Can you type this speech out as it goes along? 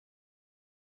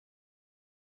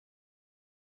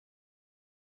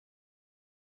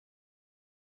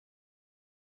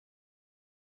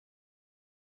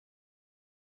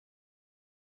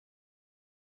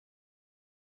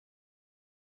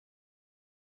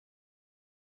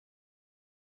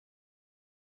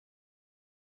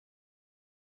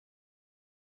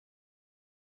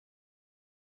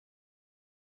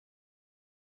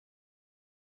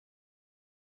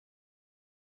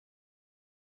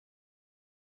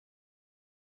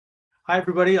Hi,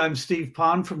 everybody. I'm Steve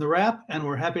Pond from TheWrap, and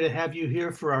we're happy to have you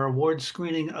here for our award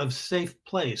screening of Safe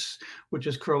Place, which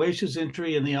is Croatia's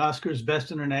entry in the Oscars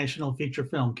Best International Feature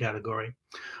Film category.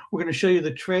 We're going to show you the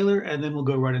trailer, and then we'll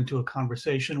go right into a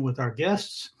conversation with our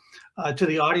guests. To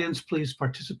the audience, please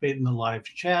participate in the live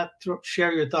chat,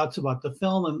 share your thoughts about the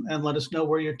film, and let us know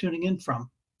where you're tuning in from.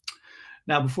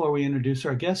 Now, before we introduce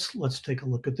our guests, let's take a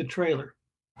look at the trailer.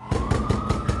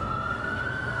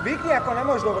 Vikni ako ne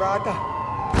možeš do vrata.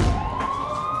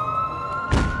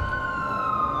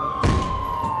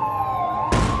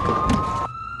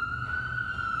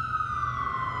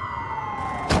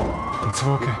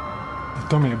 Cvoke,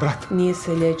 to mi je brat. Nije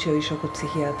se liječio, išao kod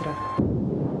psihijatra.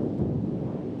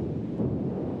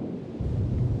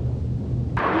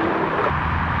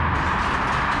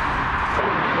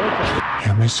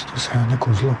 Ja mislim da sam ja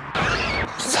neko zlo.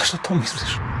 Zašto to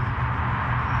misliš?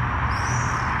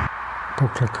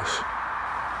 Poklekaj se.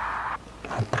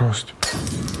 Oprosti.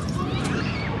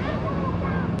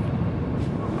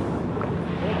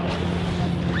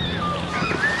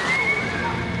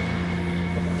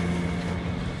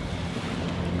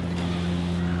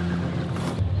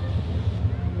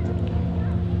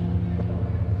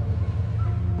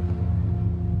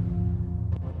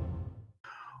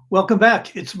 Welcome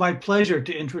back. It's my pleasure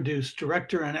to introduce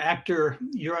director and actor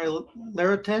Juraj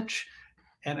Lerotić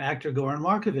and actor Goran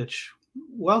Marković.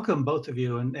 Welcome, both of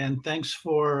you, and thanks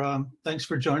for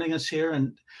joining us here,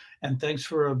 and thanks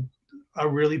for a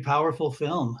really powerful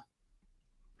film.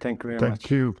 Thank you very much.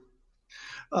 Thank you.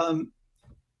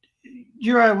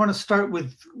 Juraj, I want to start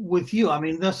with you. I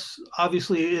mean, this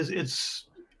obviously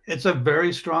it's a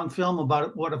very strong film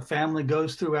about what a family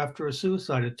goes through after a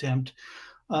suicide attempt.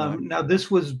 Now,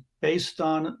 this was based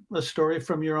on a story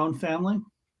from your own family?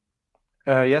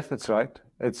 Yes, that's right.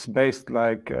 It's based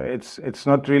like, it's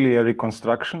not really a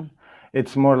reconstruction.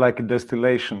 It's more like a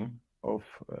distillation of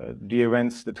the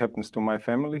events that happens to my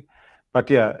family. But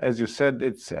yeah, as you said,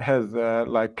 it has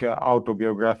like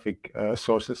autobiographic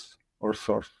sources or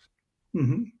source.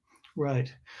 Mm-hmm.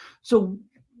 Right. So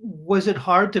was it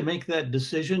hard to make that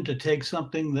decision to take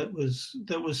something that was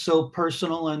so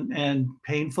personal and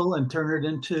painful and turn it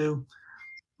into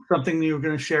something you were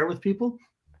going to share with people?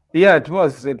 Yeah, it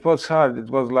was hard. It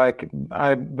was like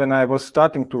when I was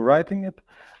starting to writing it,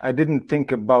 I didn't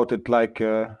think about it like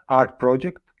an art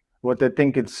project. What I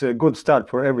think it's a good start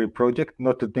for every project,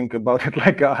 not to think about it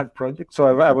like an art project.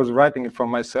 So I was writing it for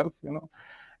myself, you know,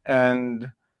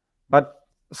 but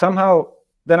somehow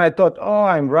then I thought, oh,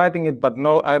 I'm writing it, but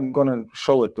no, I'm going to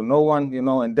show it to no one, you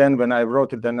know. And then when I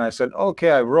wrote it, then I said,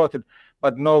 okay, I wrote it,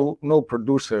 but no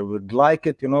producer would like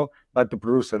it, you know, but the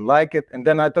producer liked it. And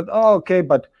then I thought, oh, okay,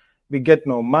 but we get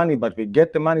no money, but we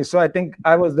get the money. So I think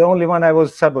I was the only one I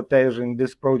was sabotaging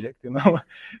this project, you know.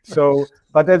 So,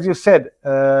 but as you said,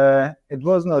 it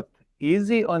was not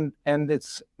easy, and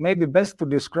it's maybe best to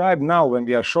describe now when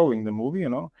we are showing the movie, you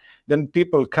know. Then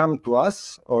people come to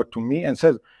us or to me and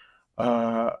says,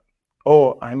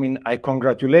 oh, I mean, I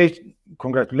congratulate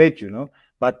you, know,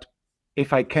 but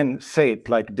if I can say it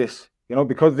like this, you know,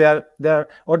 because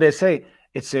or they say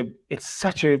it's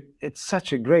such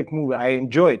a great movie, I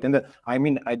enjoy it, and I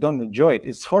mean, I don't enjoy it,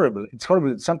 it's horrible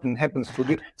that something happens to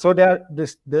the, so there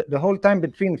the whole time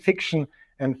between fiction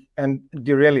and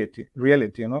the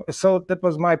reality, you know. So that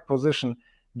was my position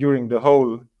during the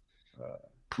whole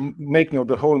making of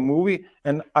the whole movie,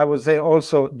 and I would say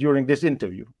also during this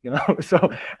interview, you know.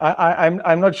 So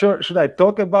I'm not sure should I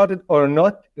talk about it or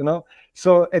not, you know.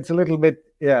 So it's a little bit,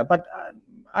 yeah, but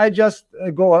I just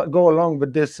go along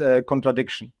with this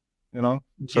contradiction, you know.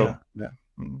 So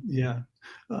yeah.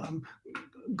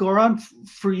 Goran,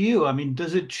 for you, I mean,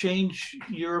 does it change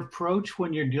your approach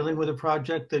when you're dealing with a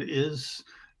project that is,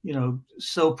 you know,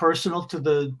 so personal to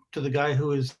the guy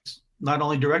who is not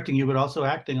only directing you but also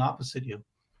acting opposite you?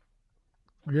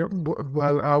 Yeah,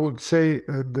 well, I would say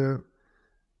the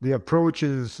approach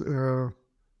is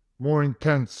more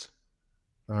intense.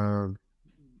 The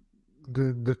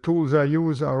tools I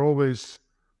use are always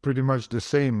pretty much the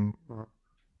same,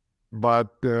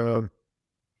 but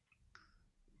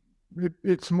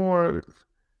it's more,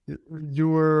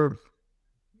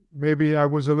 maybe I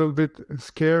was a little bit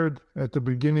scared at the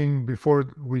beginning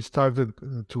before we started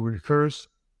to rehearse.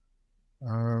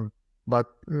 But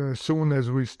soon as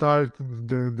we start,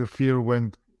 the fear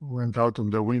went out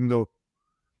of the window.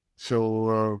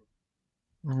 So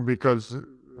because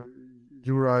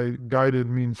Juraj guided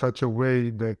me in such a way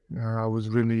that I was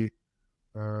really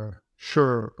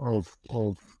sure of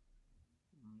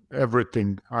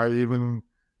everything. I even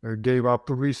gave up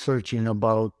researching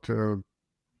about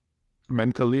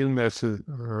mental illness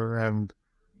and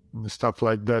stuff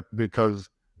like that, because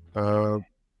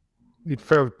it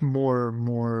felt more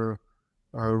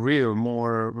real,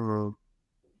 more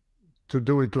to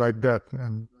do it like that.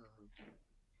 And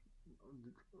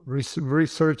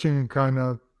researching kind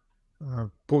of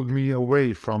pulled me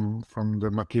away from the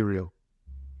material.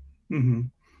 Mm-hmm.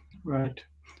 Right.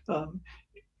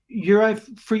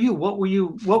 Juraj, for you, what were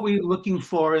you looking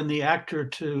for in the actor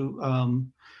to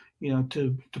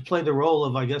to play the role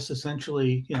of, I guess,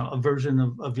 essentially, a version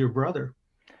of your brother?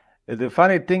 The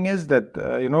funny thing is that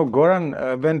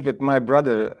Goran went with my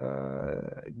brother.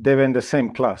 They were in the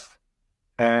same class,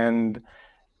 and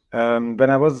when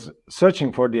I was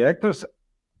searching for the actors,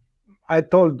 I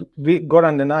told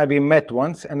Goran and we met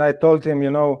once, and I told him,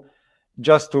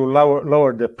 just to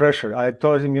lower the pressure, I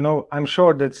told him, I'm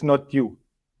sure that's not you,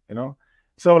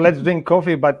 So let's drink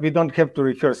coffee, but we don't have to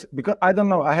rehearse, because I don't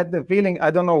know. I had the feeling,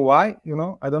 I don't know why,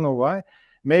 I don't know why.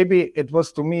 Maybe it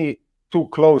was to me too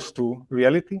close to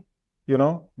reality,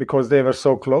 because they were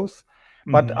so close.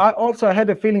 But Mm-hmm. I also had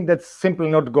a feeling that's simply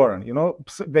not Goran.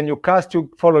 When you cast,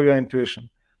 you follow your intuition.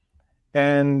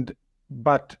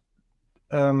 But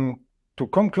to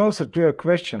come closer to your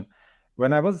question,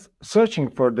 when I was searching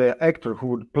for the actor who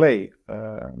would play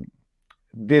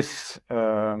this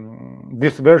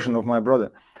version of my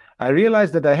brother, I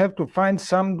realized that I have to find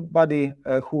somebody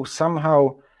who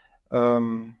somehow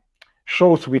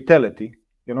shows vitality,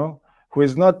 who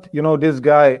is not, this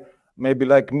guy maybe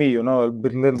like me, a little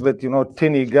bit,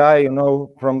 tinny guy,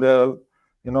 from the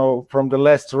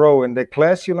last row in the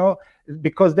class,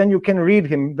 because then you can read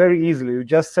him very easily. You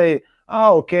just say,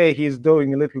 oh, okay, he's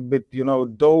doing a little bit,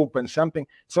 dope and something.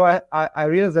 So I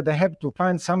realized that I have to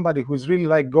find somebody who's really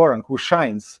like Goran, who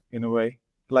shines in a way,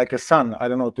 like a sun, I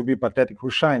don't know, to be pathetic,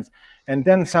 who shines, and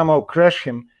then somehow crash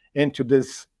him into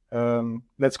this,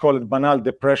 let's call it banal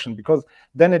depression, because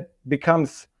then it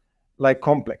becomes like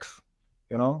complex,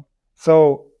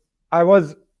 So I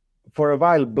was for a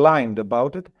while blind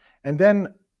about it. And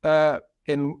then I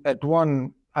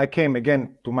came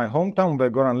again to my hometown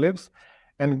where Goran lives,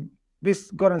 and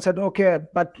this Goran said, okay,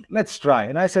 but let's try.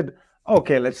 And I said,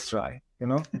 okay, let's try,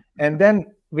 And then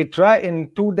we try.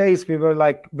 In 2 days, we were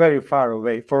like very far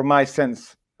away for my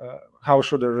sense. How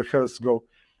should a rehearse go?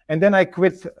 And then I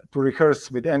quit to rehearse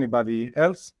with anybody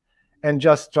else and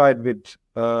just tried with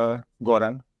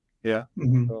Goran. Yeah.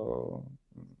 Mm-hmm.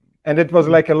 And it was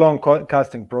like a long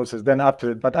casting process then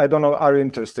after it. But I don't know, are you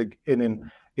interested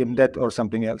in that or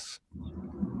something else?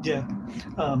 Yeah.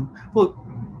 Well,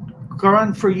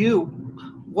 Goran, for you,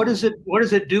 what does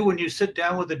it do when you sit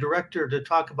down with the director to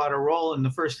talk about a role, and the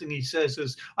first thing he says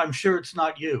is, "I'm sure it's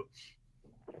not you"?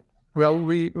 Well,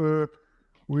 we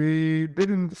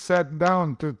didn't sit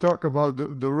down to talk about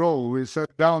the role. We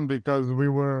sat down because we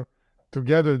were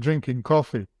together drinking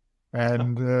coffee,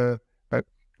 and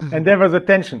and there was a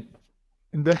tension.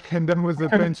 And then was the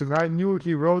tension. I knew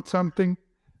he wrote something,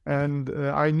 and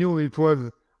I knew it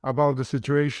was about the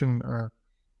situation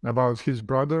about his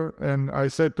brother. And I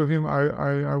said to him,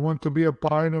 I want to be a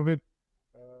part of it.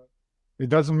 It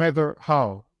doesn't matter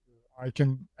how. I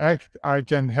can act. I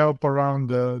can help around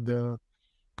the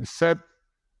set,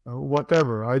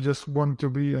 whatever. I just want to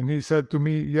be. And he said to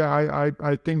me, yeah,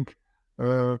 I think.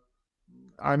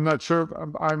 I'm not sure.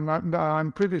 I'm not.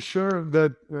 I'm pretty sure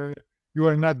that you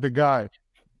are not the guy.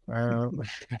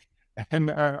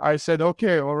 And I said,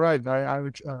 okay, all right,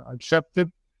 I accept it.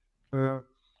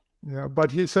 Yeah, but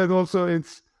he said also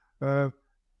it's to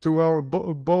our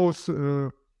both.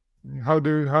 How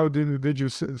did you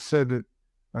said it?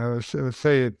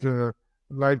 Say it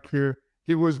like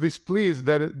he was displeased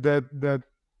that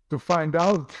to find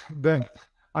out that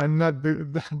I'm not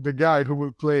the guy who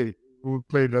will play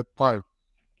that part.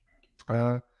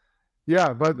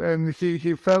 Yeah, but and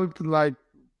he felt like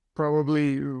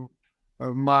probably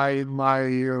my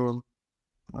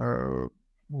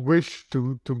wish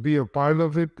to be a part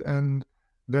of it, and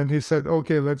then he said,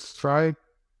 okay, let's try it.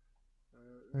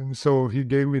 And so he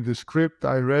gave me the script.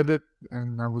 I read it,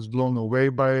 and I was blown away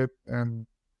by it, and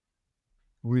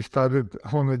we started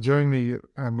on a journey,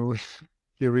 and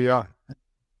here we are.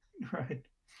 Right.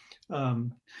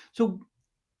 So,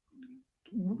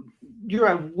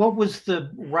 what was the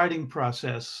writing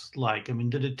process like? I mean,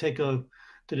 did it take a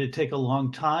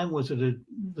long time? Was it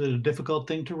a difficult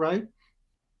thing to write?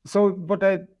 So what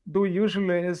I do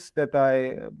usually is that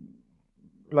I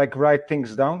like write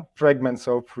things down, fragments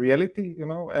of reality,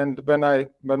 and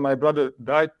when my brother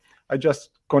died, I just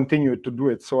continued to do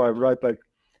it. So I write like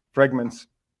fragments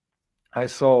I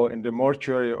saw in the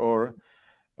mortuary or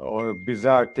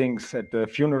bizarre things at the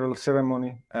funeral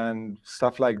ceremony and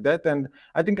stuff like that. And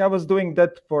I think I was doing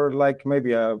that for like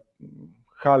maybe a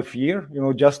half year,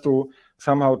 just to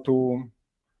somehow to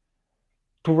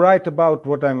to write about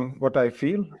what I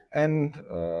feel, and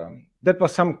that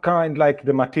was some kind like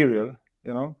the material,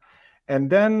 you know. And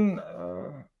then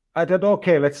I thought,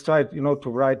 okay, let's try, you know, to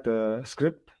write a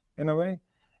script in a way.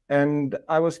 And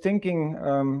I was thinking,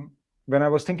 when I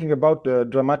was thinking about the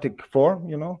dramatic form,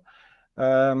 you know,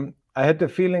 I had the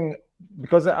feeling,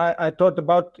 because I thought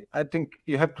about, I think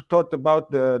you have to thought about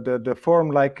the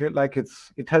form like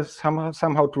it has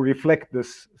somehow to reflect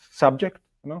this subject,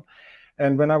 you know.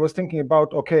 And when I was thinking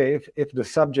about, okay, if the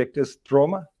subject is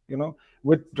trauma, you know,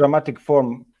 what dramatic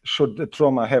form should the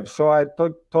trauma have? So I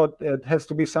thought it has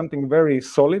to be something very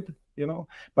solid, you know,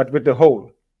 but with the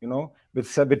hole, you know,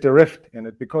 with a rift in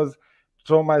it, because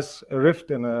trauma is a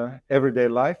rift in a everyday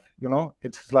life, you know.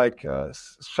 It's like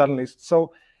suddenly,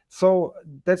 so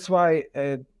that's why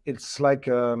it's like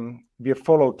we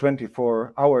follow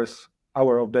 24 hours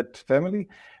of that family,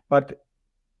 but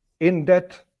in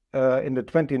that in the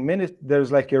 20 minutes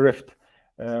there's like a rift.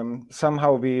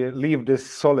 Somehow we leave this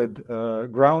solid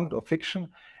ground of fiction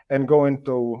and go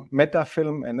into meta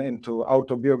film and into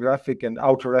autobiographic and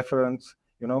auto-reference,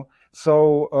 you know.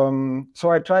 So so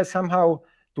I try somehow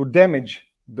to damage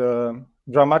the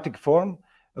dramatic form,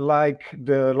 like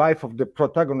the life of the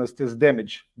protagonist is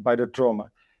damaged by the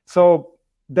trauma. So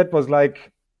that was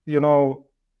like, you know,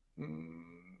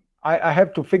 I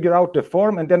have to figure out the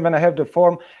form, and then when I have the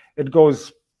form, it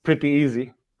goes pretty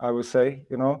easy, I would say,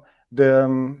 you know.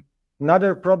 The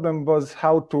another problem was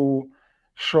how to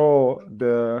show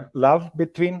the love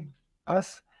between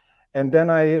us, and then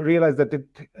I realized that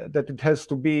it has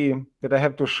to be that I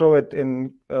have to show it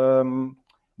in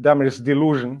Damir's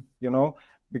delusion, you know,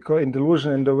 because in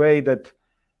delusion in the way that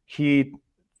he,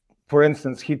 for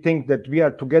instance, he thinks that we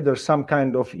are together some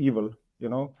kind of evil, you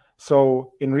know.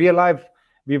 So in real life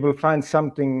we will find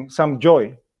something, some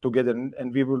joy together,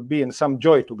 and we will be in some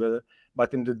joy together.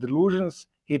 But in the delusions,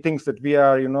 he thinks that we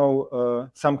are, you know,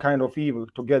 some kind of evil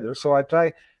together. So I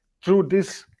try through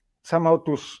this somehow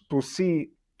to see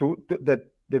that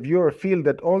the viewer feel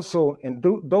that also in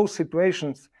those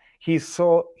situations he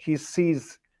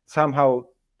sees somehow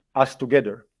us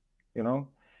together, you know.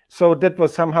 So that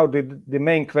was somehow the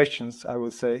main questions, I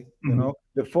would say, you know,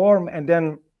 the form, and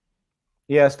then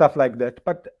yeah, stuff like that.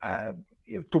 But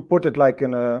to put it like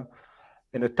in a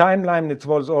timeline, it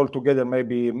was altogether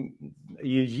maybe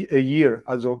a year,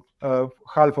 also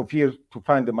half of year to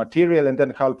find the material, and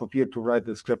then half of year to write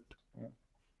the script.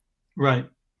 Right.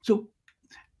 So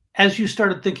as you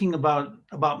started thinking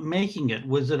about making it,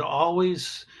 was it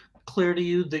always clear to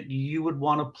you that you would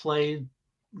want to play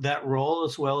that role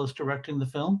as well as directing the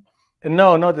film?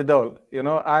 No, not at all. You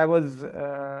know, I was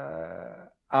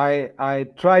I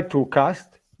tried to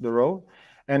cast the role,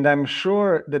 and I'm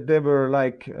sure that they were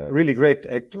like really great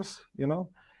actors, you know.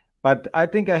 But I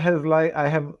think I have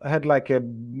had like a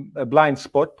blind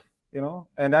spot, you know.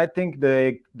 And I think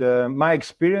my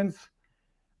experience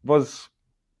was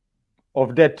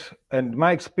of that, and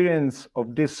my experience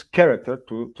of this character,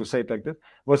 to say it like that,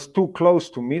 was too close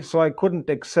to me, so I couldn't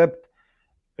accept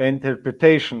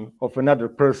interpretation of another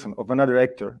person, of another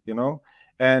actor, you know.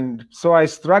 And so I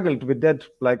struggled with that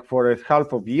like for a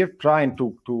half of a year, trying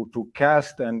to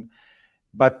cast,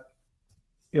 but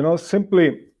you know,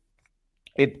 simply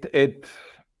I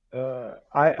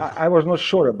was not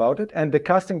sure about it, and the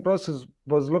casting process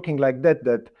was looking like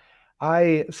that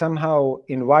I somehow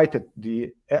invited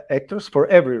the actors for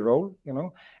every role, you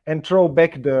know, and throw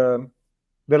back the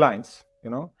lines, you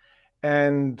know.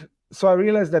 And so I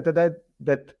realized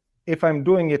that if I'm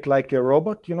doing it like a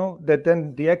robot, you know, that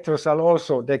then the actors are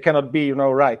also, they cannot be, you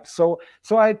know, right. So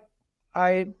I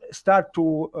start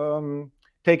to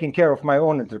taking care of my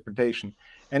own interpretation.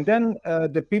 And then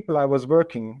the people I was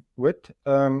working with,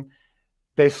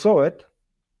 they saw it,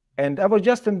 and I was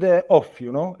just in the off,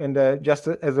 you know, just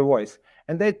as a voice.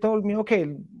 And they told me, okay,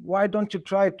 why don't you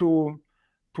try to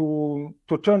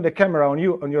turn the camera on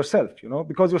yourself, you know,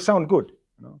 because you sound good,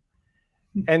 you know.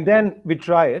 And then we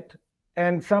try it,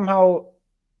 and somehow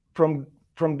from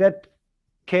that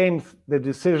came the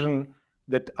decision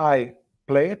that I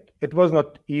play it. It was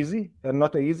not easy, and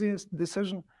not an easy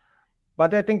decision,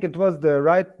 but I think it was the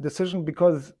right decision,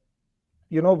 because,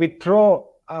 you know, we throw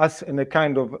us in a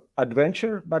kind of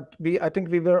adventure, but I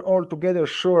think we were all together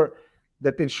sure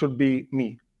that it should be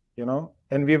me, you know,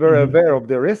 and we were aware of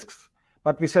the risks,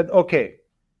 but we said, okay.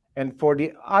 And for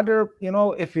the other, you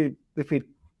know, if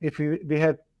we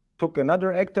had took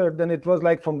another actor, then it was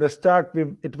like from the start,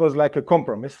 it was like a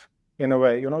compromise in a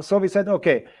way, you know. So we said,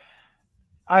 okay,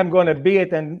 I'm going to be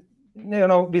it, and, you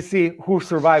know, we see who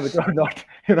survived it or not,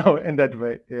 you know, in that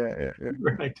way. Yeah.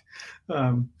 Right.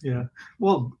 Yeah.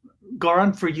 Well,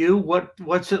 Goran, for you,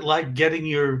 what's it like getting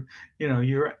your, you know,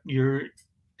 your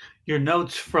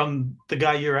notes from the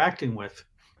guy you're acting with?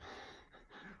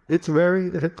 It's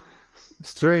very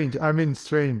strange. I mean,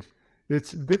 strange.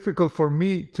 It's difficult for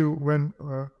me to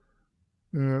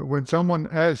when someone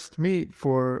asks me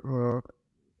for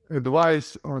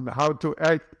advice on how to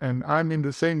act, and I'm in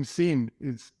the same scene.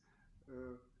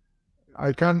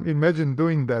 I can't imagine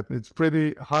doing that. It's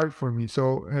pretty hard for me.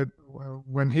 So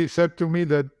when he said to me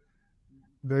that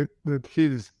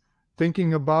he's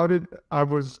thinking about it,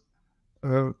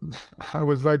 uh, I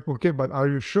was like, okay, but are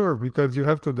you sure? Because you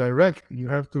have to direct, you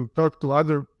have to talk to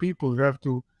other people, you have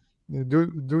to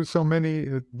do so many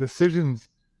decisions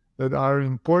that are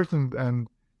important, and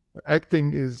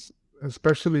acting is,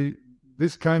 especially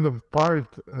this kind of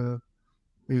part,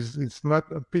 is it's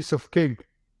not a piece of cake.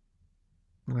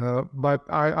 But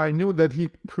I knew that he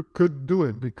could do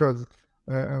it because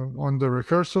on the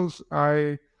rehearsals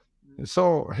I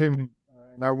saw him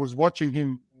and I was watching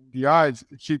him in the eyes.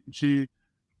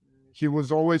 He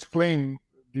was always playing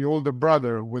the older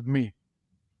brother with me,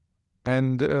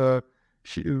 and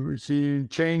she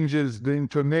changes the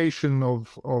intonation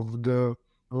of the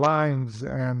lines,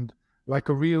 and like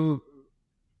a real,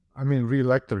 I mean,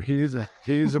 real actor. He is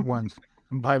a one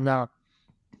by now.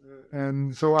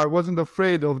 And so I wasn't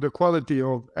afraid of the quality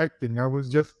of acting. I was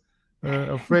just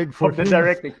afraid for Of the him,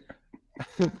 directing.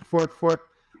 for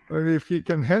if he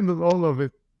can handle all of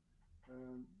it.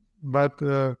 But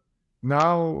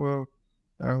now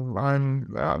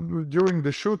I'm during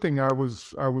the shooting, I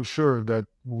was sure that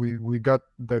we got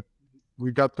the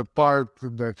part,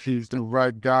 that he's the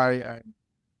right guy,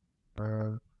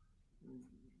 and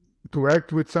to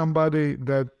act with somebody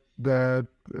that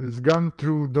has gone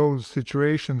through those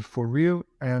situations for real,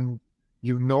 and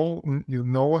you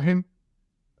know him.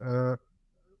 Uh,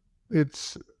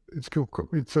 it's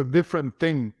a different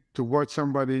thing to watch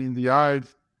somebody in the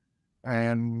eyes,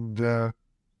 and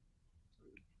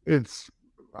it's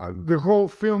the whole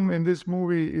film in this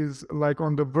movie is like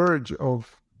on the verge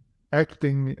of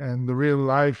acting and the real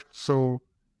life. So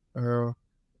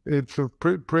it's a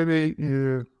pretty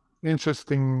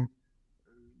interesting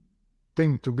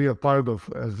thing to be a part of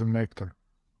as an actor.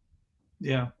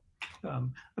 Yeah. I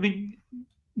mean,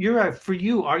 for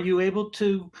you, are you able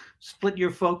to split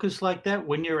your focus like that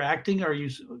when you're acting? Are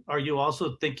you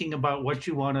also thinking about what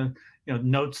you want to, you know,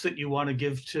 notes that you want to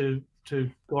give to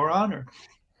Goran? Or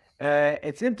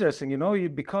It's interesting,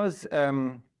 because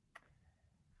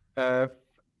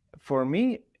for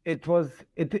me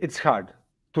it's hard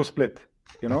to split.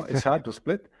 It's hard to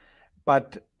split.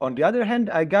 But on the other hand,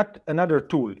 I got another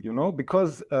tool,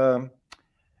 because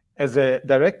as a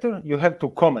director, you have to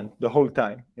comment the whole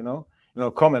time,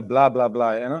 comment, blah, blah,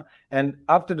 blah, And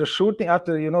after the shooting,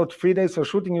 after, 3 days of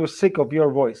shooting, you're sick of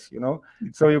your voice,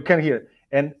 so you can hear.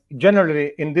 And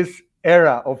generally in this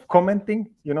era of commenting,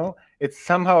 it's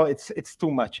somehow, it's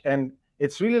too much. And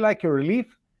it's really like a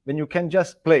relief when you can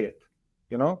just play it,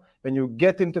 when you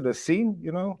get into the scene,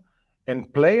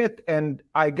 and play it. And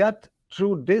I got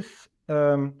through this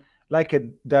like a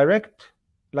direct,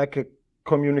 like a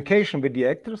communication with the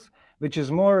actors, which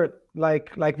is more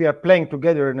like we are playing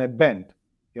together in a band.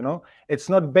 It's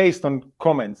not based on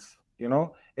comments.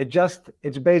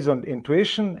 It's based on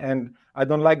intuition. And I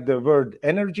don't like the word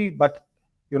energy, but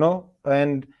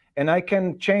and I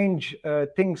can change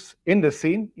things in the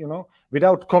scene,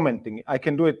 without commenting. I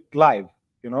can do it live.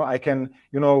 I can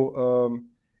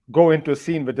go into a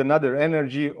scene with another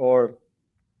energy, or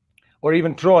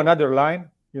even throw another line,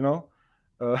 or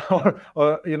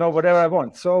whatever I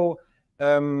want. So,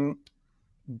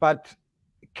 but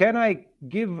can I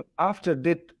give after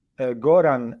that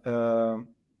Goran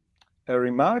a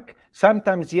remark?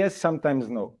 Sometimes yes, sometimes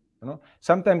no.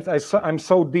 Sometimes I'm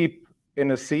so deep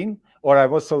in a scene, or I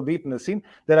was so deep in a scene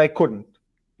that I couldn't.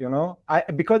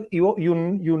 Because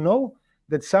you know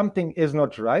that something is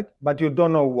not right, but you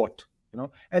don't know what.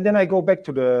 And then I go back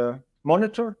to the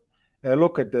monitor,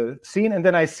 look at the scene, and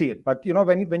then I see it. But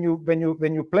when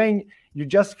you playing, you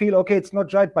just feel, okay, it's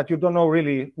not right, but you don't know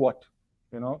really what.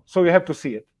 So you have to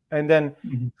see it, and then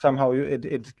somehow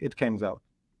it comes out.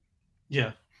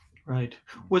 Yeah, right.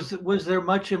 Was there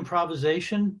much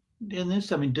improvisation in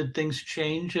this? I mean, did things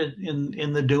change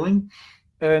in the doing?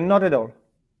 Not at all.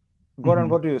 Goran,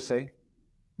 what do you say?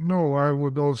 No, I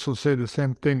would also say the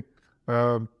same thing.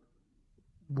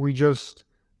 We just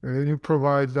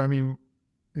improvised. I mean,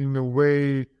 in a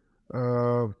way,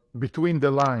 between the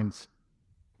lines.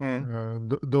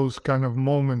 Those kind of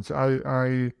moments,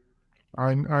 I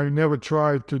never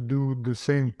tried to do the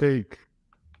same take,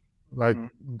 like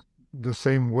the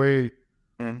same way,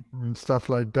 and stuff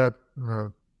like that.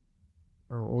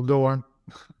 although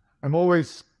I'm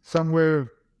always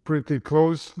somewhere pretty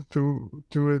close to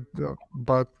it,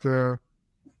 but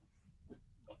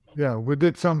yeah, we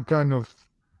did some kind of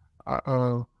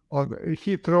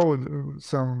he threw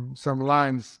some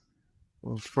lines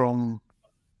from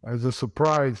as a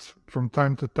surprise from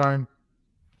time to time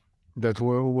that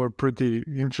were pretty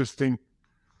interesting,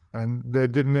 and they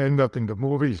didn't end up in the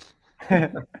movie.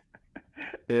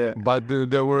 Yeah. But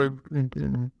there were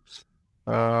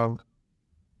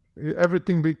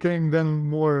everything became then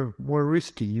more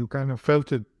risky. You kind of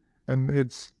felt it, and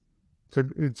it's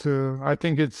I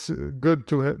think it's good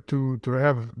to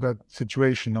have that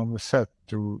situation on the set.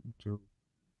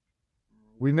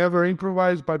 We never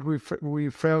improvised, but we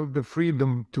felt the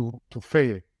freedom to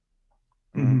fail.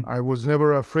 I was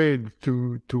never afraid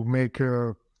to make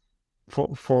a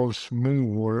false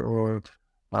move or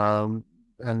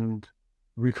and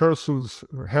rehearsals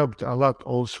helped a lot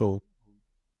also.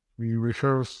 We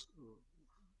rehearsed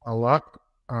a lot,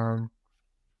 and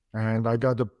I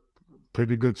got a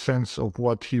pretty good sense of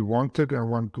what he wanted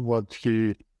and what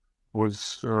he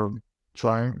was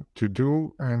trying to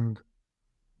do, and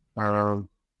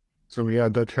so yeah,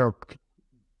 that helped.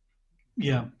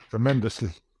 Yeah,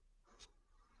 tremendously.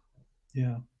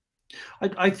 Yeah.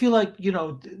 I feel like, you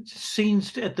know,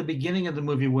 scenes at the beginning of the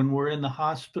movie when we're in the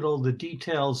hospital, the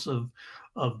details of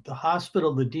the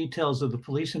hospital, the details of the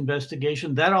police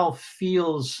investigation, that all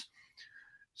feels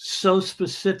so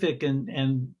specific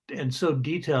and so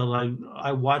detailed.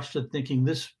 I watched it thinking,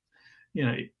 this, you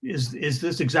know, is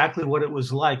this exactly what it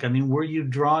was like? I mean, were you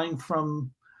drawing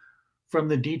from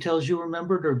the details you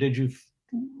remembered, or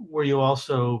were you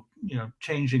also, you know,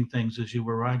 changing things as you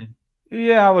were writing?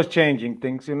 Yeah, I was changing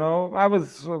things, you know. I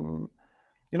was, you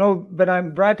know, when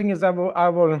I'm writing is I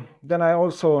will then I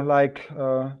also like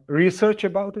research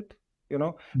about it, you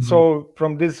know. So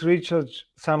from this research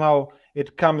somehow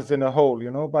it comes in a whole,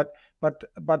 you know. But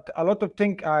a lot of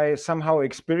things I somehow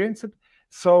experience it.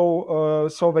 So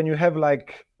so when you have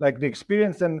like the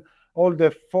experience, then all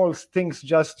the false things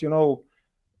just, you know,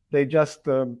 they just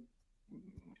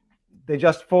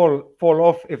fall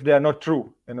off if they are not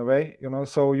true in a way, you know.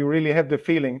 So you really have the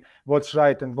feeling what's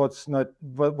right and what's not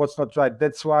right.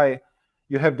 That's why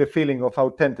you have the feeling of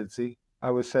authenticity,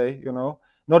 I would say, you know,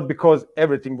 not because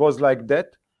everything was like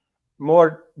that,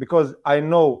 more because I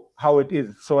know how it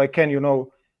is, so I can, you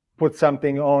know, put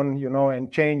something on, you know,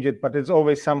 and change it, but it's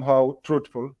always somehow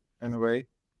truthful in a way.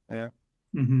 Yeah.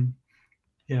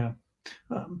 Yeah.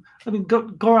 I mean,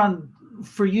 Goran,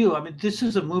 for you, I mean, this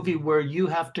is a movie where you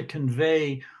have to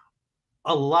convey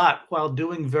a lot while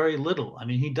doing very little. I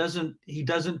mean, he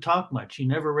doesn't talk much. He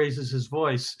never raises his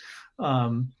voice,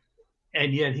 and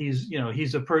yet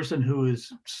he's a person who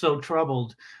is so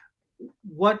troubled.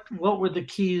 What were the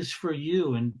keys for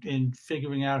you in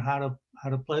figuring out how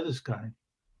to play this guy?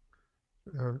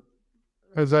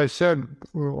 As I said,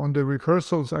 on the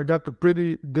rehearsals, I got a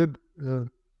pretty good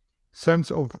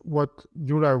sense of what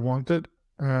Juraj wanted,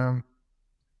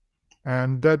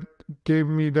 and that gave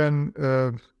me then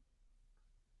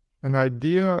an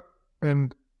idea,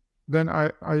 and then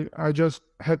I just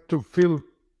had to fill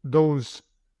those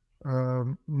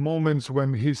moments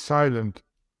when he's silent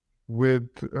with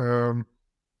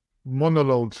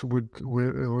monologues, with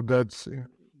that's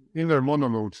inner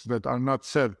monologues that are not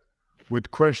said,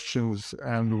 with questions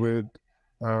and with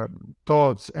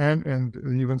thoughts and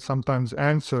even sometimes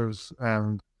answers,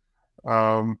 and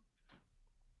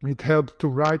it helped to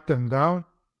write them down.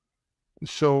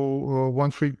 So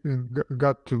once we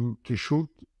got to shoot,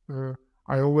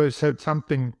 I always had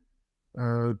something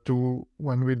to,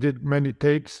 when we did many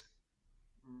takes,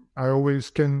 I always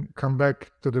can come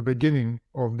back to the beginning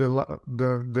of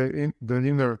the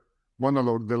inner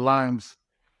monologue, the lines.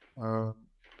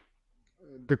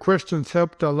 The questions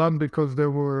helped a lot because they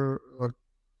were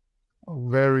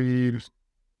very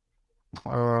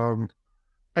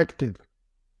active,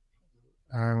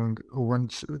 and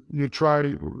once you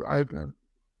try,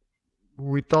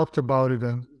 we talked about it,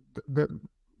 and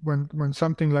when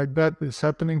something like that is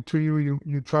happening to you,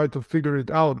 you try to figure it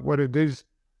out what it is,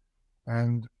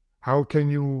 and how can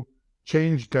you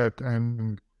change that,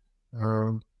 and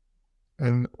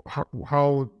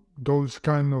how those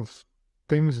kind of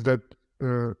things that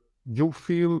you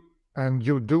feel and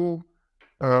you do,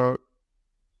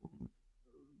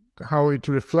 how it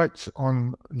reflects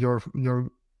on your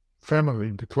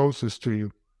family, the closest to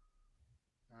you.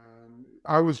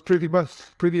 I was pretty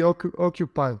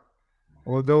occupied,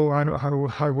 although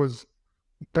I was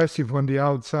passive on the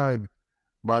outside,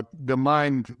 but the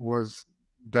mind was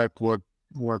what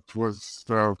was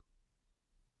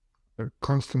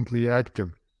constantly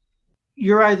active.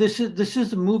 Uri, this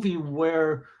is a movie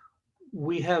where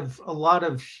we have a lot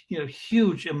of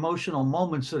huge emotional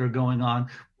moments that are going on,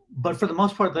 but for the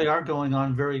most part they are going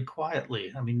on very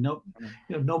quietly. I mean,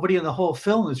 nobody in the whole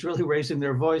film is really raising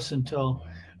their voice until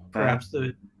perhaps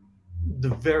the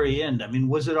very end. I mean,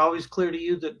 was it always clear to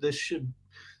you that this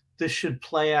should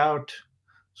play out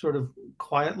sort of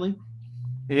quietly?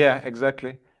 Yeah,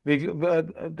 exactly.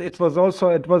 It was also,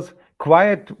 it was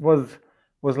quiet was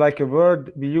like a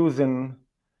word we use in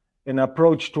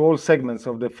approach to all segments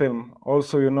of the film.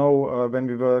 Also, when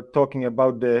we were talking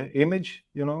about the image,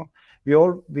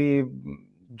 we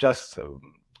just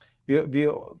we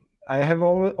I have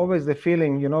always the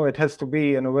feeling, it has to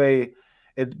be in a way.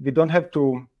 We don't have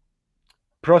to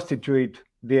prostitute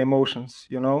the emotions,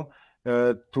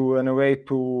 to in a way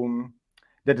to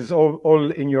that is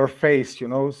all in your face,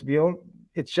 So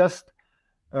it's just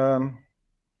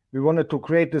we wanted to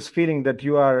create this feeling that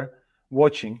you are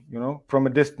watching, from a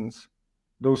distance,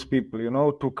 those people,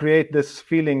 to create this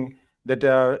feeling that they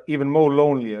are even more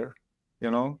lonelier,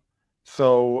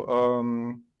 So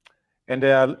and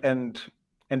they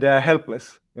are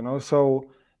helpless,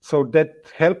 So that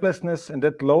helplessness and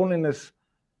that loneliness,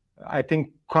 I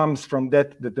think, comes from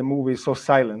that the movie is so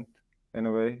silent in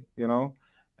a way,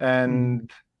 and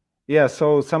yeah.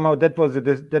 So somehow that was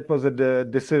a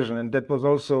decision, and that was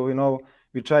also,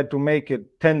 we tried to make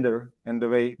it tender in the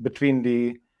way between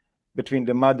the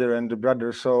mother and the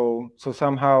brother. So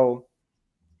somehow,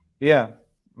 yeah,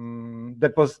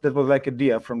 that was like a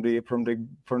idea from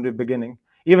the beginning.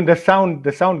 Even the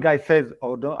sound guy says,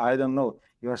 "Oh, I don't know.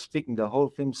 You are speaking the whole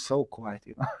film so quiet."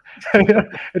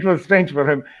 It was strange for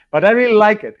him, but I really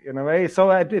like it in a way. So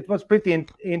it was pretty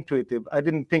intuitive. I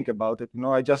didn't think about it.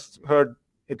 I just heard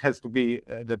it has to be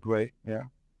that way. Yeah.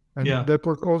 And that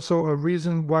was also a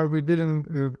reason why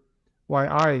why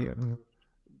I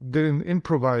didn't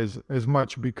improvise as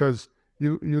much, because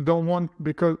you don't want,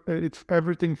 because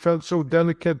everything felt so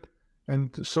delicate and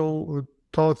so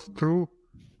thought through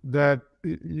that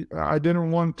I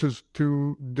didn't want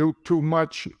to do too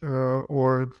much,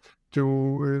 or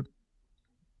to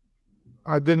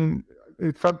I didn't.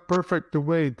 It felt perfect the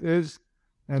way it is,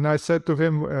 and I said to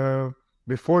him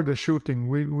before the shooting,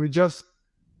 we just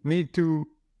need to.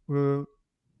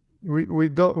 We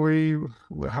don't we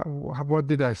What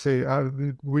did I say?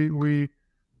 We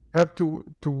have to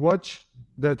watch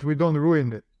that we don't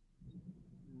ruin it.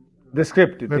 The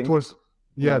script, that was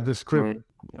the script.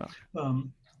 Yeah.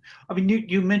 I mean,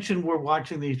 you mentioned we're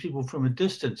watching these people from a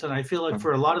distance, and I feel like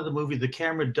for a lot of the movie, the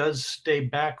camera does stay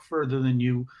back further than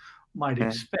you might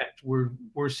expect.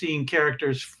 We're seeing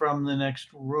characters from the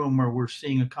next room, or we're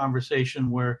seeing a conversation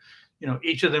where,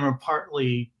 each of them are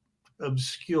partly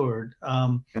obscured.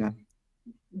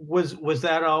 Was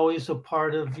that always a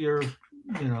part of your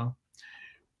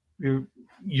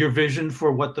vision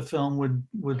for what the film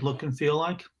would look and feel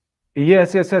like?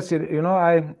 Yes. I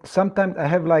sometimes I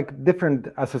have like different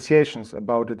associations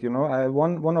about it.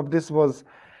 One of this was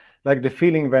like the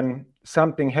feeling when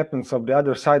something happens on the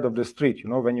other side of the street.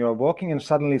 When you are walking and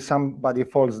suddenly somebody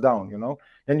falls down.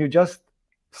 Then you just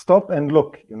stop and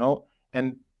look.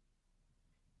 And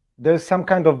there's some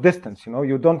kind of distance.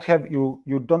 You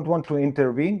don't want to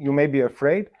intervene. You may be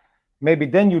afraid. Maybe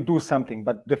then you do something.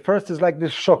 But the first is like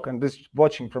this shock and this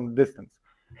watching from the distance.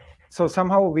 So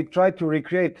somehow we try to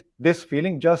recreate this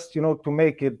feeling, just to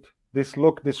make it this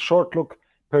short look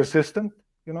persistent,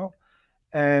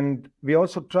 and we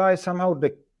also try somehow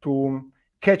to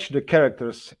catch the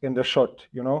characters in the shot,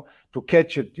 to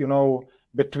catch it,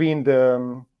 between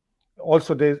the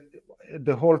also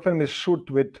the whole film is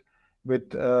shot with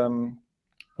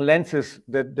lenses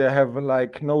that they have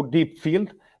like no deep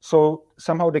field, so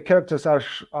somehow the characters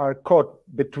are caught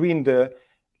between the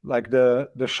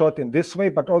shot in this way,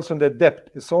 but also in the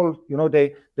depth. It's all,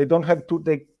 they don't have to,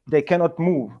 they cannot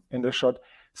move in the shot.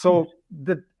 So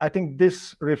I think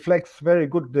this reflects very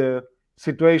good the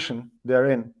situation they're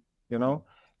in,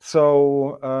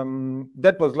 So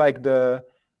that was like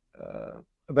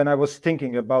when I was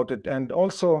thinking about it, and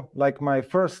also like my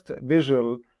first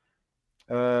visual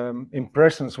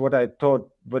impressions, what I thought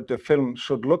what the film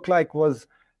should look like was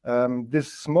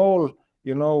this small,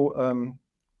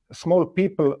 small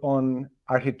people on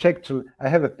architectural. I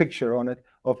have a picture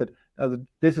of it.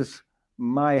 This is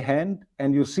my hand,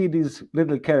 and you see these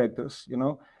little characters,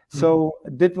 So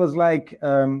that was like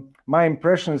my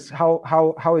impressions,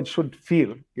 how it should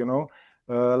feel,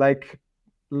 like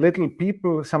little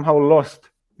people somehow lost,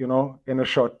 in a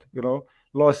shot,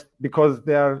 lost because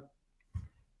they are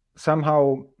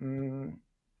somehow,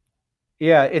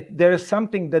 there is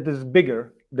something that is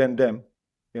bigger than them.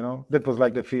 That was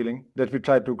like the feeling that we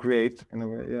tried to create in a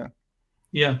way. Yeah.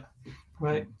 Yeah.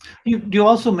 Right. You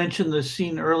also mentioned the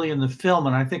scene early in the film,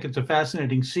 and I think it's a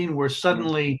fascinating scene where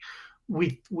suddenly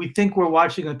we think we're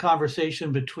watching a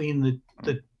conversation between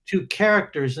the two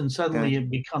characters, and suddenly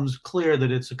it becomes clear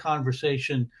that it's a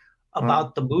conversation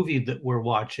about the movie that we're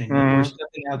watching, that we're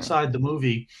stepping outside the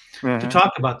movie to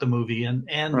talk about the movie and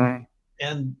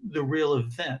the real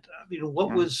event. I mean,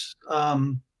 what was I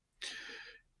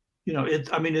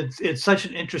mean, it's such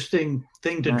an interesting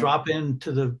thing to drop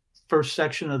into the first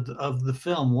section of the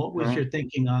film. What was your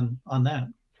thinking on that?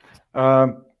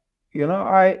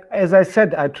 As I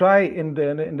said, I try in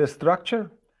the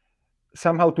structure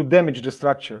somehow to damage the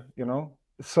structure.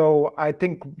 So I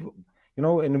think,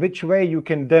 in which way you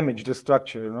can damage the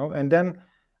structure. And then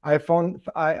I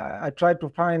tried to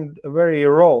find a very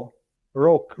raw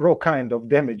kind of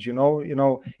damage.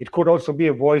 It could also be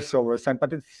a voiceover sign,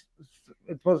 but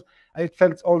I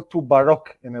felt all too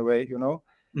baroque in a way.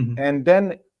 And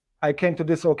then I came to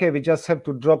this, okay, we just have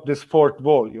to drop this fourth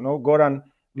wall. Goran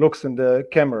looks in the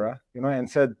camera, and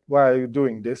said, why are you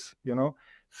doing this?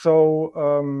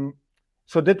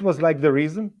 So that was like the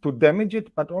reason to damage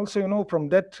it. But also, from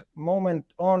that moment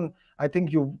on, I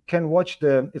think you can watch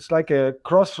it's like a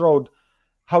crossroad,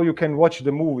 how you can watch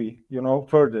the movie,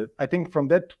 further. I think from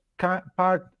that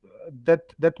part,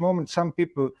 that moment, some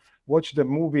people watch the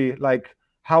movie like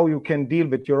how you can deal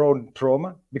with your own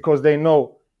trauma, because they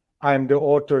know I'm the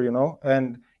author,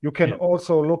 and you can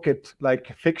also look at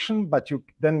like fiction, but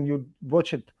then you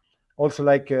watch it also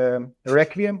like a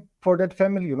requiem for that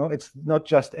family. It's not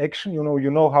just action. You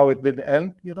know how it will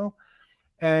end.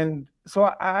 And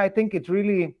so I think it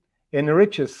really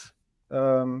enriches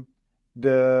the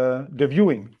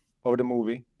viewing of the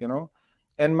movie.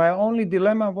 And my only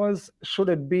dilemma was, should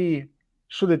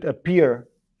it appear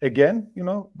again?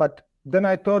 But then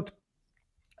I thought,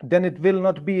 then it will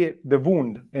not be the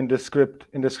wound in the script,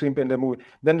 in the screenplay, in the movie.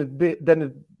 Then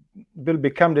it will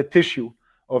become the tissue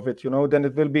of it. Then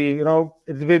it will be,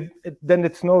 then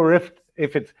it's no rift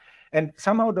if it's, and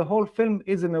somehow the whole film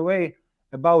is in a way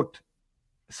about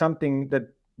something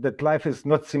that life is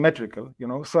not symmetrical.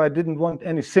 So I didn't want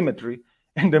any symmetry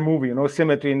in the movie.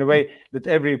 Symmetry in the way that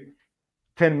every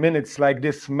 10 minutes like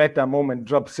this meta moment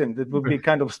drops in. That would be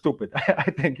kind of stupid,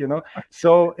 I think.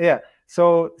 So yeah.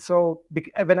 So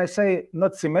when I say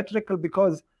not symmetrical,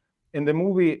 because in the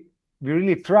movie we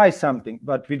really try something,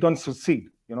 but we don't succeed.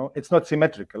 It's not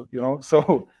symmetrical.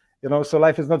 So so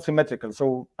life is not symmetrical.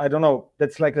 So I don't know.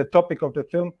 That's like the topic of the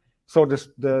film. So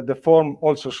the form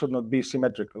also should not be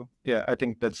symmetrical. Yeah, I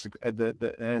think that's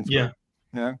the answer.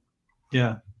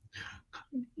 Yeah.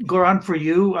 Goran, for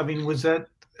you, I mean, was that?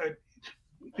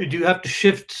 Do you have to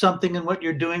shift something in what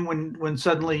you're doing when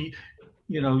suddenly,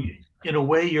 in a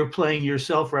way, you're playing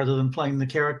yourself rather than playing the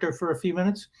character for a few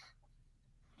minutes?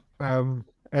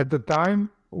 At the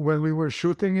time when we were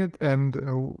shooting it and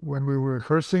when we were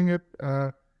rehearsing it,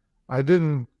 I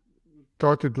didn't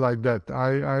thought it like that.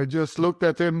 I just looked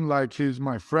at him like he's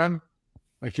my friend,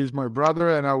 like he's my brother,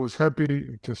 and I was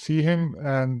happy to see him,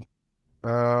 and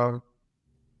the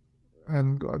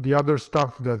other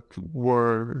stuff that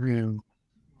were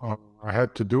I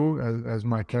had to do as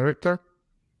my character.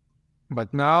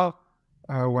 But now,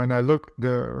 when I look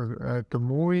at the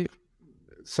movie,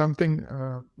 something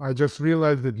I just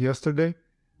realized it yesterday.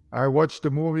 I watched the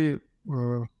movie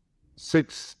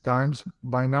 6 times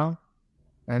by now,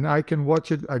 and I can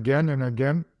watch it again and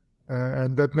again,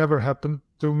 and that never happened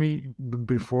to me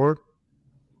before.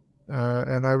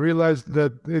 And I realized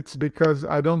that it's because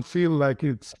I don't feel like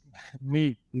it's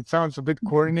me. It sounds a bit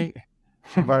corny,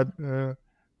 but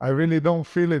I really don't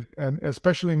feel it, and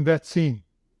especially in that scene.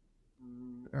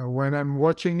 When I'm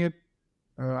watching it,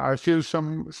 I feel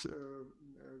some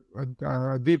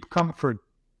deep comfort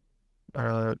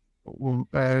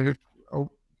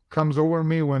comes over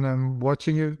me when I'm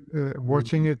watching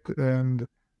it, and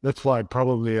that's why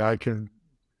probably I can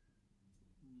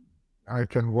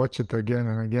watch it again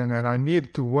and again, and I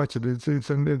need to watch it. It's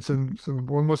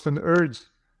almost an urge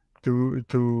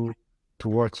to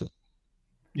watch it.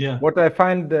 Yeah. What I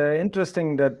find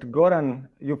interesting that Goran,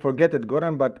 you forget it,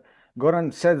 Goran, but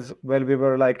Goran says, while we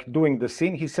were like doing the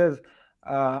scene, he says,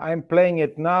 I'm playing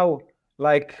it now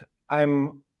like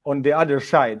I'm on the other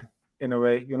side, in a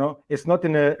way. It's not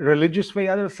in a religious way,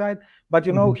 other side, but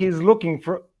he's looking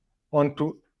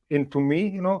into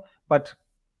me, but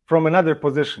from another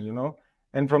position,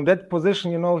 and from that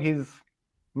position, he's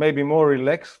maybe more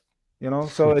relaxed,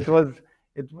 so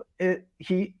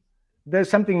there's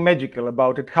something magical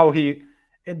about it, how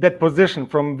that position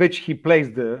from which he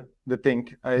plays the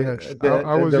thing. I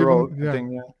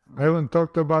haven't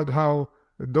talked about how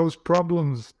those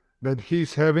problems that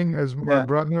he's having as my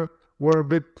brother were a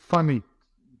bit funny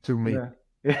to me. Yeah.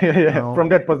 Yeah. From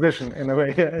that position, in a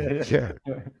way. Yeah.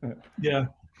 Yeah,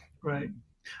 right.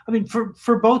 I mean,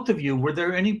 for both of you, were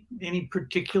there any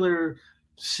particular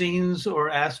scenes or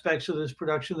aspects of this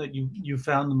production that you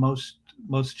found the most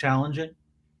challenging?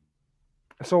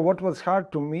 So what was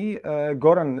hard to me,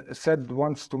 Goran said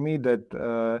once to me that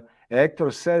an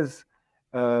actor says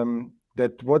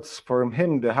that what's for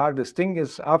him the hardest thing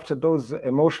is after those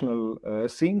emotional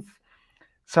scenes,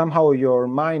 somehow your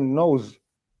mind knows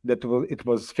that it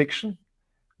was fiction,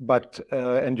 but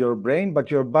and your brain,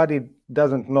 but your body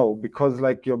doesn't know, because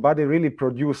like your body really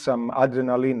produce some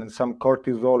adrenaline and some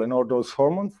cortisol and all those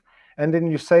hormones, and then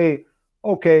you say,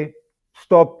 okay,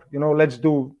 stop,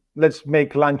 let's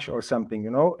make lunch or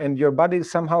something, and your body is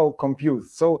somehow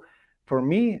confused. So for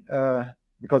me,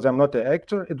 because I'm not an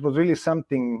actor, it was really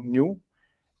something new.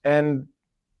 And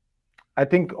I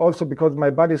think also because my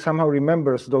body somehow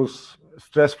remembers those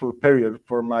stressful periods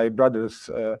for my brother's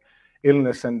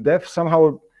illness and death,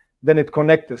 somehow then it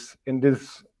connects us in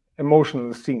this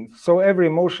emotional scene. So every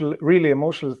really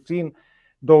emotional scene,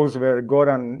 those where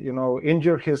Goran,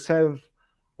 injured himself,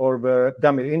 or where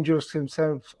Damir injures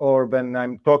himself, or when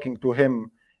I'm talking to him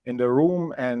in the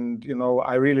room and,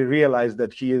 I really realize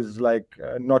that he is like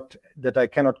not, that I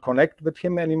cannot connect with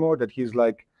him anymore, that he's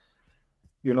like,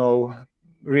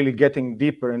 really getting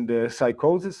deeper in the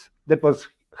psychosis. That was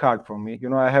hard for me.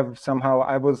 I have somehow,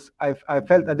 I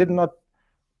felt I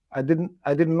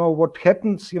didn't know what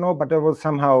happens, but I was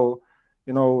somehow,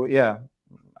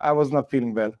 I was not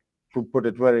feeling well, to put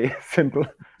it very simple.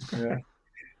 Yeah.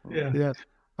 Yeah.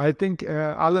 I think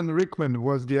Alan Rickman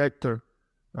was the actor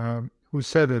who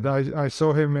said it. I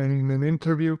saw him in an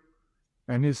interview,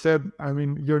 and he said, I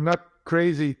mean, you're not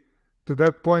crazy to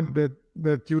that point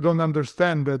that you don't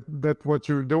understand that what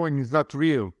you're doing is not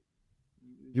real.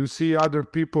 You see other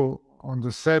people on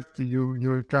the set,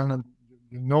 you kind of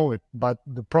know it, but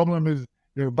the problem is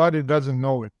your body doesn't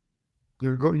know it.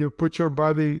 You put your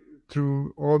body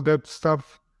through all that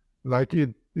stuff like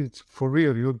it's for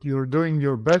real. You're doing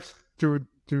your best to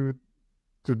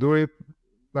do it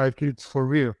like it's for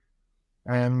real,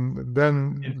 and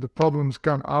then the problems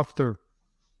come after.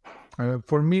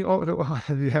 For me,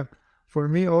 yeah, for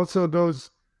me also those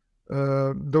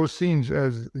scenes,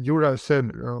 as Juraj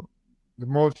said,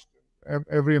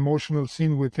 every emotional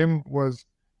scene with him was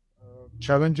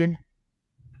challenging,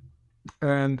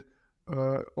 and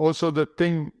also the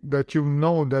thing that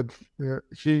that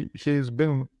he's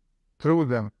been through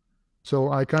them.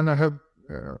 So I kind of have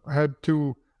had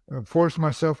to force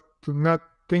myself to not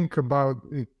think about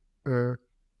it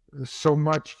so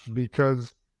much,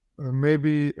 because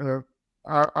maybe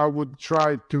I would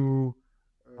try to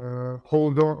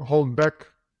hold back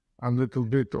a little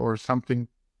bit or something.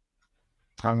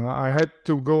 I had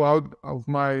to go out of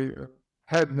my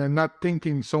head and not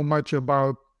thinking so much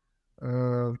about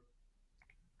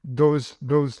those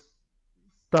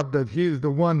stuff that he's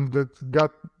the one that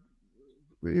got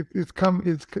it. It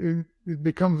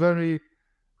become very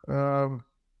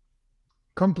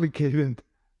complicated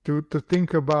to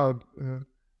think about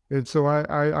it. So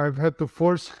I've had to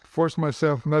force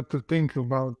myself not to think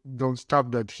about those stuff,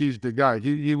 that he's the guy.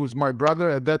 He was my brother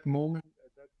at that moment,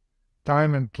 at that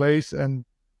time and place, and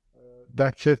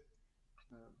that's it.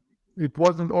 It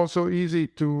wasn't also easy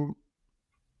to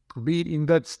be in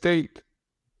that state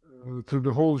through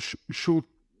the whole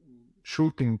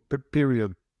shooting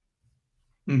period,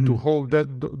 to hold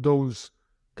those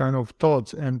kind of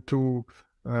thoughts and to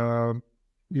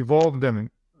evolve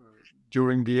them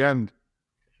during the end,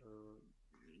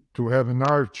 to have an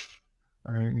arch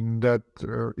in that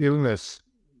illness.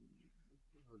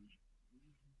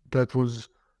 That was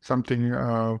something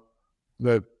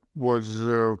that was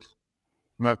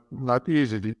not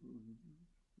easy,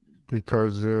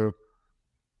 because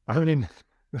I mean,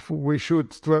 we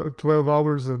shoot 12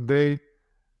 hours a day,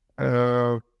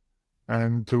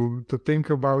 and to think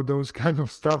about those kind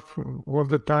of stuff all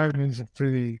the time is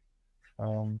pretty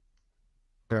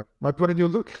yeah. But when you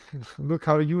look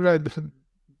how Juraj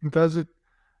does it,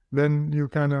 then you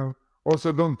kind of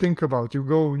also don't think about.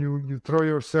 You throw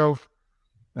yourself,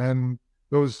 and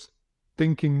those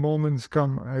thinking moments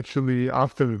come actually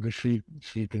after the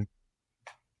shooting.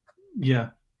 Yeah.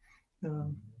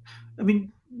 I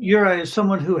mean, Juraj is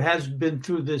someone who has been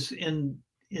through this in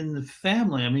the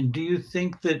family. I mean, do you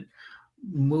think that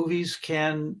movies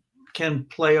can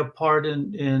play a part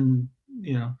in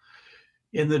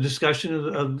the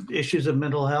discussion of issues of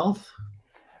mental health?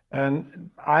 And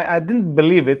I didn't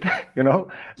believe it, I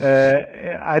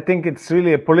think it's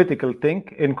really a political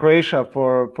thing in Croatia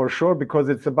for sure, because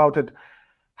it's about it,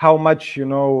 how much,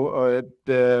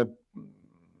 the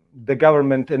the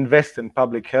government invest in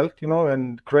public health, you know,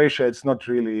 and Croatia, it's not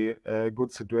really a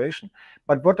good situation.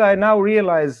 But what I now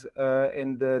realize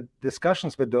in the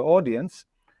discussions with the audience,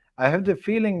 I have the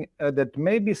feeling that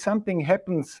maybe something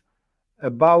happens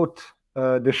about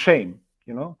the shame,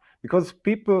 you know, because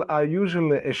people are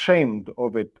usually ashamed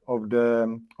of it, of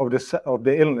the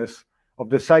illness, of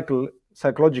the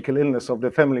psychological illness of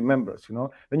the family members, you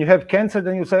know. When you have cancer,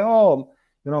 then you say, oh,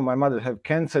 you know, my mother have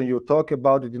cancer, you talk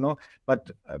about it, you know. But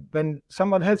when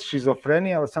someone has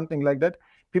schizophrenia or something like that,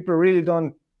 people really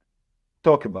don't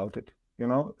talk about it, you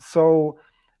know. So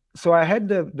I had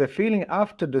the feeling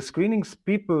after the screenings,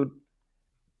 people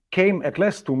came at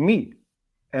last to me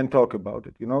and talk about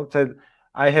it, you know, said,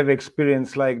 I have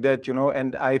experience like that, you know,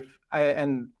 and I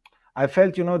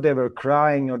felt, you know, they were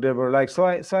crying or they were like, so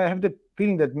I have the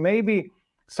feeling that maybe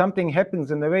something happens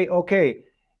in the way, okay,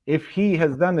 if he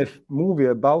has done a movie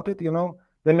about it, you know,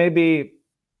 then maybe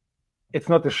it's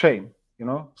not a shame, you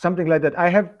know, something like that.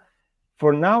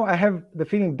 For now, I have the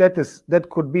feeling that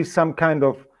could be some kind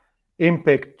of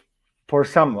impact for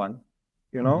someone,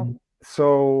 you know. Mm-hmm.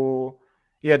 So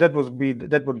yeah, that would be the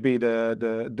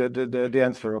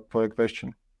answer for a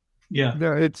question. Yeah,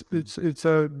 it's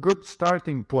a good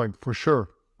starting point for sure.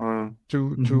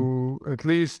 To at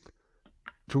least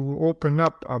to open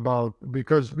up about,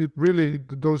 because it really,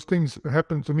 those things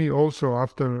happen to me also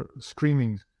after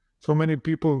screenings. So many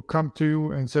people come to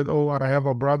you and said, oh, I have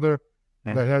a brother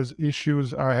that has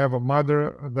issues, I have a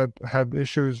mother that had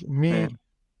issues, me,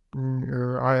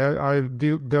 I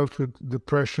dealt with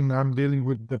depression, I'm dealing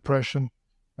with depression.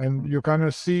 And you kind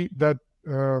of see that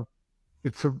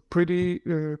it's a pretty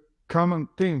common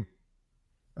thing.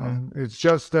 And it's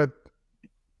just that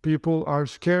people are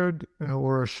scared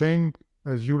or ashamed,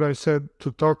 as Juraj said,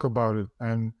 to talk about it.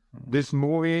 And this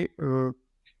movie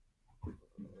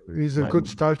is a good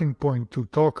starting point to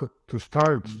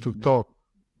start to talk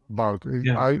about it.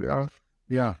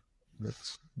 Yeah.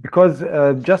 Because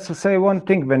just to say one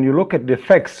thing, when you look at the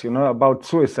facts, you know, about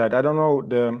suicide, I don't know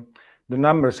the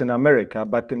numbers in America,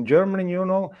 but in Germany, you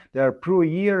know, there are per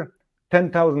year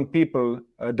 10,000 people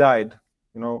died,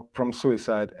 you know, from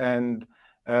suicide, and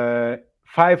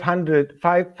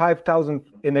 5,000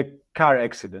 in a car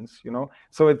accidents, you know.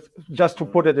 So it's just to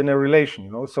put it in a relation,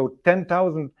 you know. So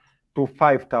 10,000 to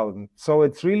 5,000. So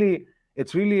it's really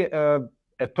a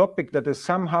topic that is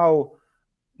somehow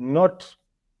not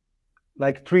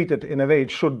like treated in a way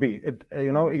it should be.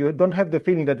 You know, you don't have the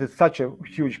feeling that it's such a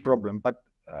huge problem, but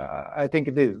I think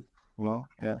it is. You know,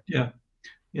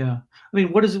 yeah. I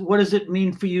mean, what does it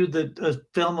mean for you that a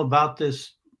film about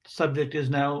this subject is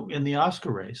now in the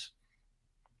Oscar race?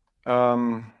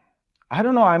 I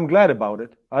don't know. I'm glad about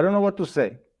it. I don't know what to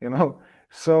say. You know,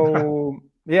 so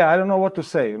yeah, I don't know what to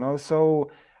say. You know,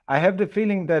 so I have the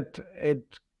feeling that it.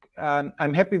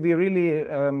 I'm happy we really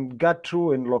got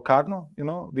through in Locarno. You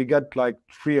know, we got like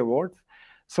 3 awards.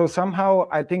 So somehow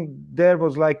I think there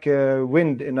was like a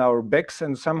wind in our backs,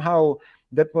 and somehow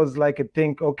that was like a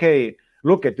thing. Okay,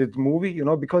 look at this movie. You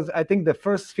know, because I think the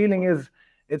first feeling is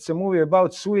it's a movie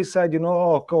about suicide. You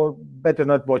know, oh, better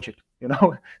not watch it. You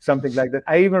know, something like that.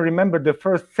 I even remember the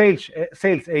first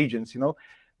sales agents. You know,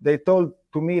 they told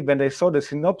to me when they saw the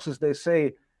synopsis, they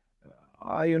say,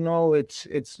 you know, it's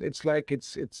like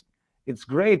it's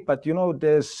great, but you know,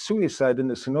 there's suicide in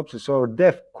the synopsis or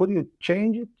death. Could you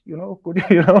change it? You know, could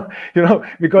you, you know,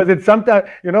 because it's sometimes,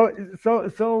 you know,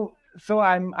 so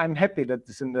I'm happy that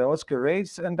it's in the Oscar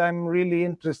race, and I'm really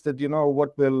interested, you know,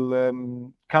 what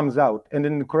will comes out. And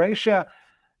in Croatia,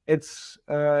 it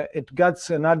got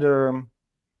another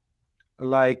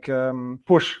like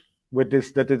push with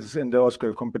this, that it's in the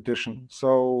Oscar competition.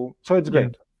 So it's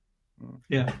great.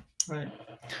 Yeah. Right.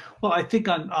 Well, I think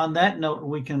on that note,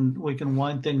 we can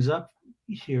wind things up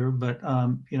here. But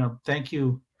you know, thank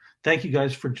you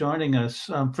guys for joining us.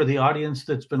 For the audience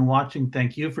that's been watching,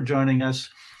 thank you for joining us.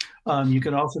 You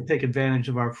can also take advantage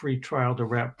of our free trial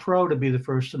TheWrap Pro to be the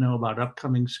first to know about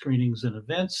upcoming screenings and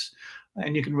events.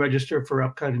 And you can register for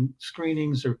upcoming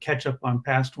screenings or catch up on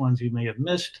past ones you may have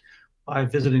missed by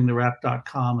visiting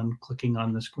TheWrap.com and clicking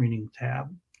on the screening tab.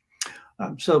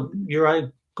 So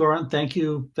Juraj, Goran, thank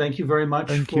you very much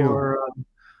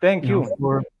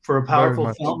for a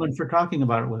powerful film and for talking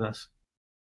about it with us.